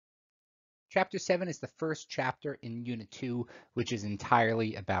Chapter 7 is the first chapter in Unit 2, which is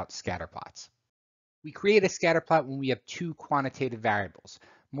entirely about scatterplots. We create a scatterplot when we have two quantitative variables.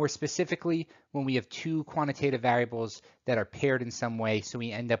 More specifically, when we have two quantitative variables that are paired in some way, so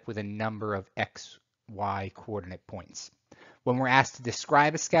we end up with a number of x, y coordinate points. When we're asked to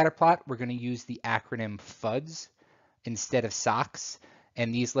describe a scatterplot, we're going to use the acronym FUDS instead of SOCS,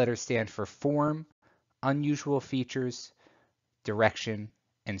 and these letters stand for form, unusual features, direction,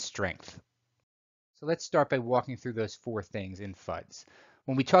 and strength. So let's start by walking through those four things in FUDS.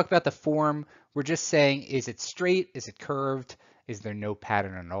 When we talk about the form, we're just saying, is it straight? Is it curved? Is there no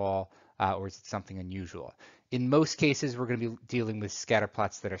pattern at all? Or is it something unusual? In most cases, we're going to be dealing with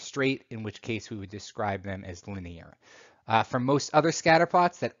scatterplots that are straight, in which case we would describe them as linear. For most other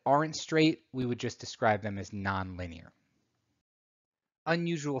scatterplots that aren't straight, we would just describe them as nonlinear.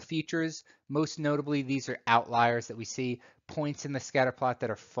 Unusual features, most notably, these are outliers that we see, points in the scatterplot that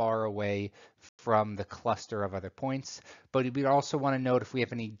are far away from the cluster of other points, but we also want to note if we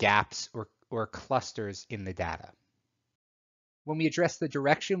have any gaps or clusters in the data. When we address the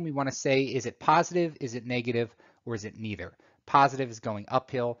direction, we want to say, is it positive, is it negative, or is it neither? Positive is going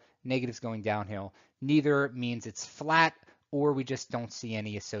uphill, negative is going downhill. Neither means it's flat, or we just don't see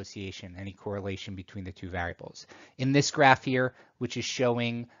any association, any correlation between the two variables. In this graph here, which is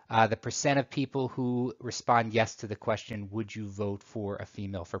showing the percent of people who respond yes to the question, would you vote for a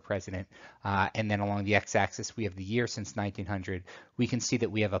female for president? And then along the x-axis, we have the year since 1900. We can see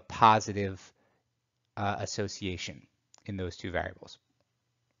that we have a positive association in those two variables.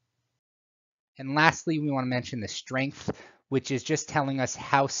 And lastly, we want to mention the strength, which is just telling us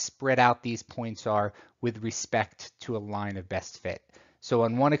how spread out these points are with respect to a line of best fit. So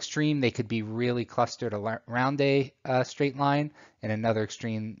on one extreme, they could be really clustered around a straight line, and another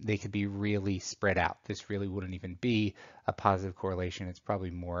extreme, they could be really spread out. This really wouldn't even be a positive correlation. It's probably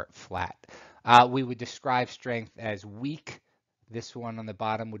more flat. We would describe strength as weak. This one on the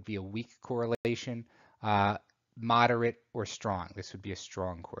bottom would be a weak correlation. Moderate or strong. This would be a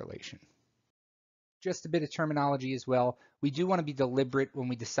strong correlation. Just a bit of terminology as well. We do want to be deliberate when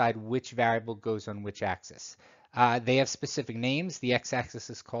we decide which variable goes on which axis. They have specific names. The x-axis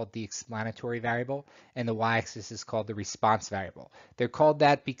is called the explanatory variable, and the y-axis is called the response variable. They're called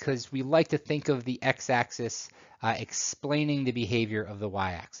that because we like to think of the x-axis explaining the behavior of the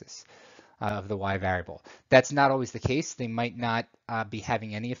y-axis, of the y variable. That's not always the case. They might not be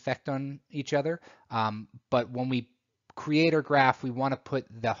having any effect on each other, but when we create our graph, we want to put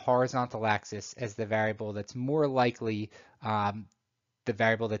the horizontal axis as the variable that's more likely the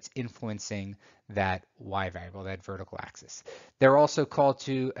variable that's influencing that y variable, that vertical axis. They're also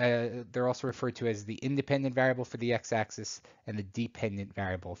they're also referred to as the independent variable for the x-axis and the dependent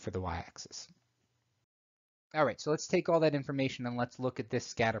variable for the y-axis. All right, so let's take all that information and let's look at this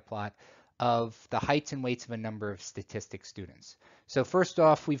scatter plot of the heights and weights of a number of statistics students. So first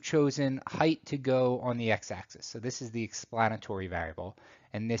off, we've chosen height to go on the x-axis. So this is the explanatory variable,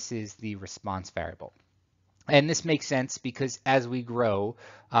 and this is the response variable. And this makes sense because as we grow,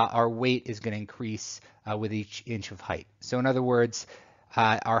 our weight is going to increase with each inch of height. So in other words,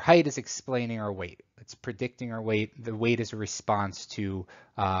 our height is explaining our weight. It's predicting our weight. The weight is a response to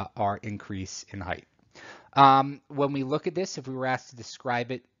our increase in height. When we look at this, if we were asked to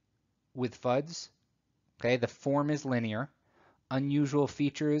describe it with FUDS, okay, the form is linear. Unusual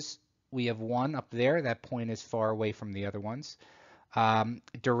features, we have one up there. That point is far away from the other ones.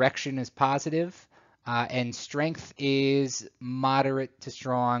 Direction is positive, and strength is moderate to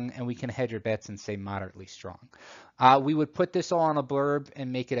strong, and we can hedge our bets and say moderately strong. We would put this all on a blurb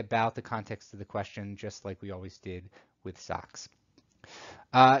and make it about the context of the question, just like we always did with SOCS.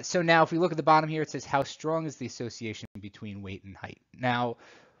 So now if we look at the bottom here, it says how strong is the association between weight and height. Now,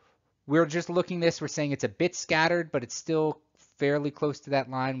 we're just looking at this, we're saying it's a bit scattered, but it's still fairly close to that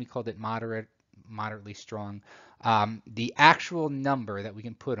line. We called it moderately strong. The actual number that we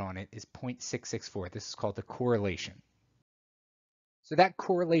can put on it is 0.664. This is called the correlation. So that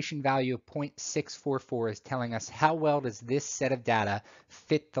correlation value of 0.644 is telling us how well does this set of data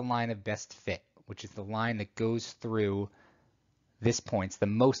fit the line of best fit, which is the line that goes through this point, the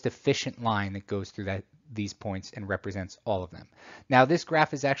most efficient line that goes through these points and represents all of them. Now this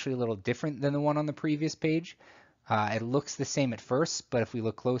graph is actually a little different than the one on the previous page. It looks the same at first, but if we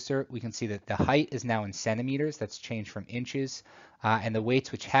look closer, we can see that the height is now in centimeters. That's changed from inches, and the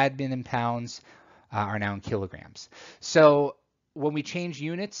weights, which had been in pounds, are now in kilograms. So when we change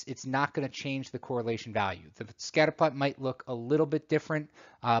units, it's not going to change the correlation value. The scatter plot might look a little bit different,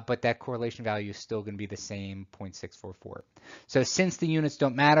 but that correlation value is still going to be the same, 0.644. So since the units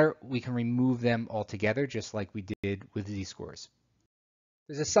don't matter, we can remove them altogether, just like we did with z-scores.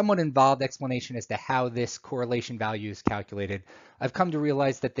 There's a somewhat involved explanation as to how this correlation value is calculated. I've come to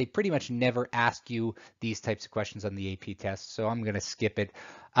realize that they pretty much never ask you these types of questions on the AP test, so I'm going to skip it.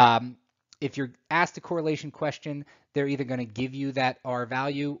 If you're asked a correlation question, they're either going to give you that R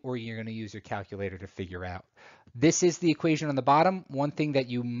value or you're going to use your calculator to figure out. This is the equation on the bottom. One thing that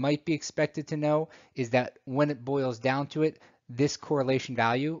you might be expected to know is that when it boils down to it, this correlation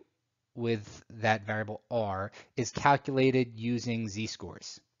value with that variable R is calculated using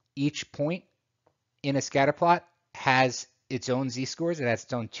z-scores. Each point in a scatter plot has its own z-scores. It has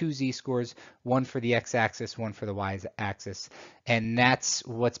its own two z-scores, one for the x-axis, one for the y-axis, and that's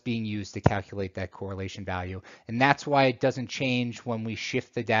what's being used to calculate that correlation value. And that's why it doesn't change when we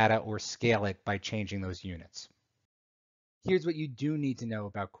shift the data or scale it by changing those units. Here's what you do need to know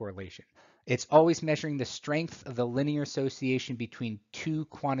about correlation. It's always measuring the strength of the linear association between two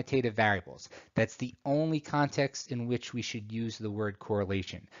quantitative variables. That's the only context in which we should use the word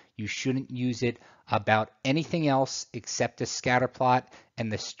correlation. You shouldn't use it about anything else except a scatter plot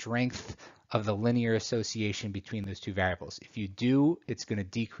and the strength of the linear association between those two variables. If you do, it's going to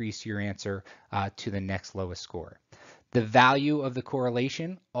decrease your answer to the next lowest score. The value of the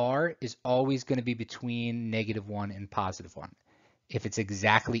correlation, R, is always going to be between -1 and +1. If it's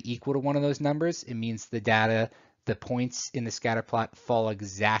exactly equal to one of those numbers, it means the points in the scatter plot fall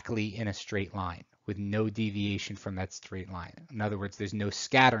exactly in a straight line with no deviation from that straight line. In other words, there's no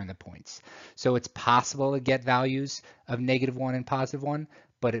scatter in the points. So it's possible to get values of -1 and +1,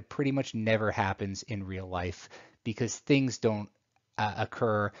 but it pretty much never happens in real life because things don't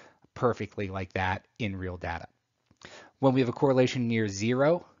occur perfectly like that in real data. When we have a correlation near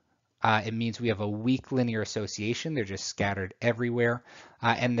 0, it means we have a weak linear association. They're just scattered everywhere.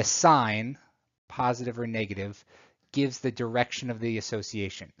 And the sign, positive or negative, gives the direction of the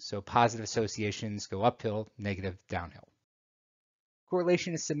association. So positive associations go uphill, negative downhill.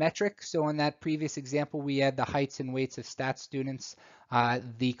 Correlation is symmetric. So in that previous example, we had the heights and weights of stats students.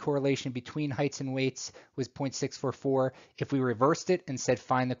 The correlation between heights and weights was 0.644. If we reversed it and said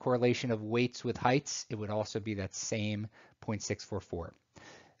find the correlation of weights with heights, it would also be that same 0.644.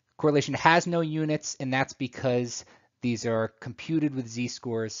 Correlation has no units, and that's because these are computed with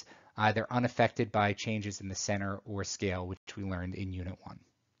z-scores. They're unaffected by changes in the center or scale, which we learned in Unit 1.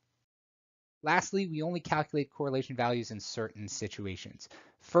 Lastly, we only calculate correlation values in certain situations.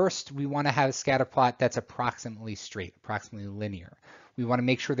 First, we want to have a scatter plot that's approximately straight, approximately linear. We want to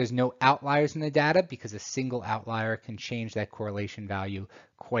make sure there's no outliers in the data because a single outlier can change that correlation value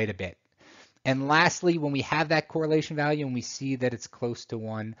quite a bit. And lastly, when we have that correlation value and we see that it's close to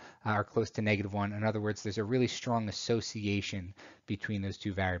 1 or close to -1, in other words, there's a really strong association between those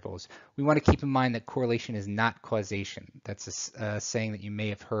two variables, we want to keep in mind that correlation is not causation. That's a saying that you may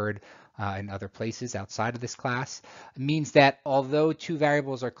have heard in other places outside of this class. It means that although two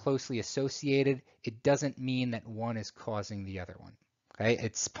variables are closely associated, it doesn't mean that one is causing the other one. Okay?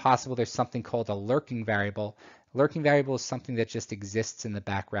 It's possible there's something called a lurking variable. Lurking variable is something that just exists in the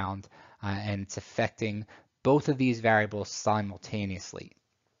background and it's affecting both of these variables simultaneously.